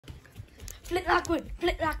Flip backward.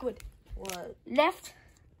 Flip backward. What? Left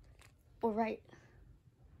or right?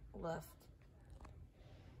 Left.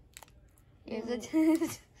 Is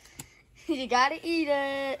it? You gotta eat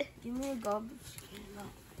it. Give me a garbage.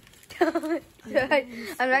 I'm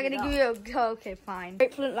not gonna give you a. Oh, okay, fine.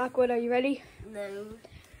 Right, Flint Lockwood, are you ready? No.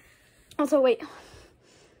 Also, wait.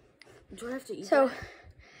 Do I have to eat So, that?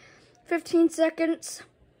 15 seconds.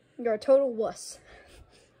 You're a total wuss.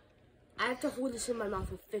 I have to hold this in my mouth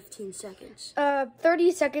for 15 seconds.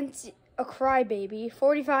 30 seconds, a crybaby.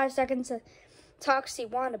 45 seconds, a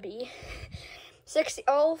toxic wannabe. 60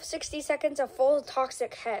 seconds, a full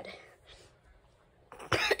toxic head.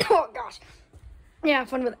 Oh gosh. Yeah, have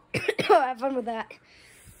fun with it. Have fun with that.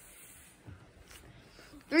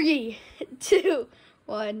 3, 2,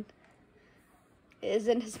 1. It is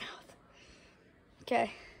in his mouth.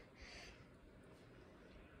 Okay.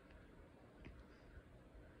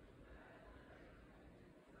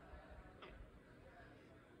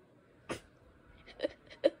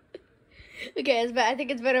 Okay, I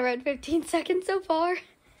think it's been around 15 seconds so far.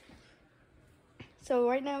 So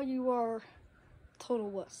right now you are total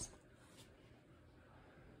wuss.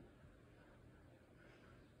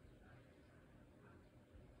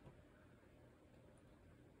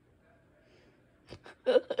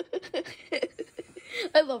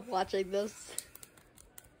 I love watching this.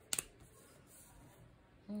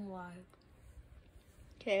 Why?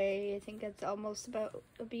 Okay, I think it's almost about,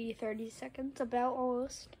 it'll be 30 seconds, about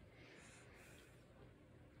almost.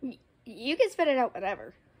 You can spit it out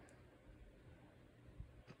whenever.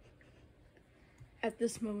 At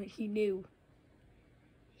this moment, he knew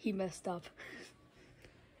he messed up.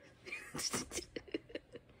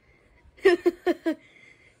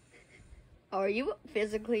 Are you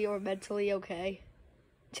physically or mentally okay?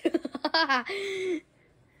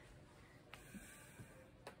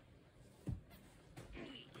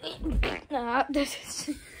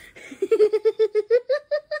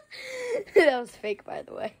 That was fake, by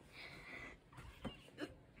the way.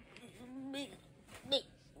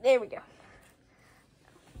 There we go.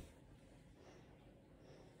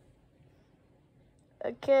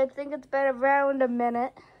 Okay, I think it's been around a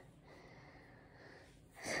minute.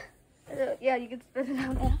 Yeah, you can spit it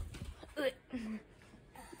out now.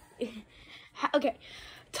 Okay,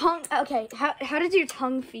 tongue. Okay, how did your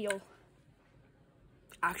tongue feel?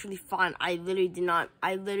 Actually fine. I literally did not.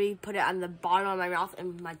 I literally put it on the bottom of my mouth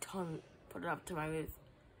and my tongue put it up to my mouth.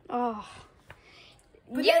 Oh,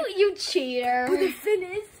 But you cheater! But the thing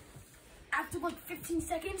is, after like 15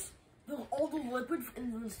 seconds, all the liquid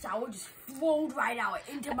and the sour just flowed right out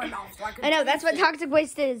into my mouth. So I know that's what toxic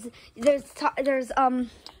waste is. There's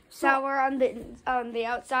sour on the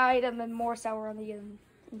outside and then more sour on the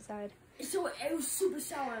inside. So it was super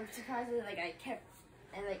sour. I'm surprised that I kept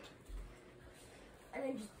and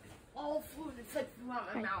then just all flew and flipped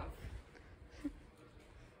throughout my mouth.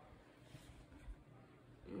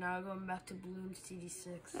 Now going back to Bloom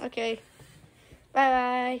CD6. Okay.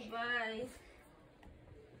 Bye. Bye.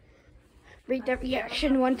 Rate that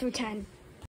reaction 1 through 10.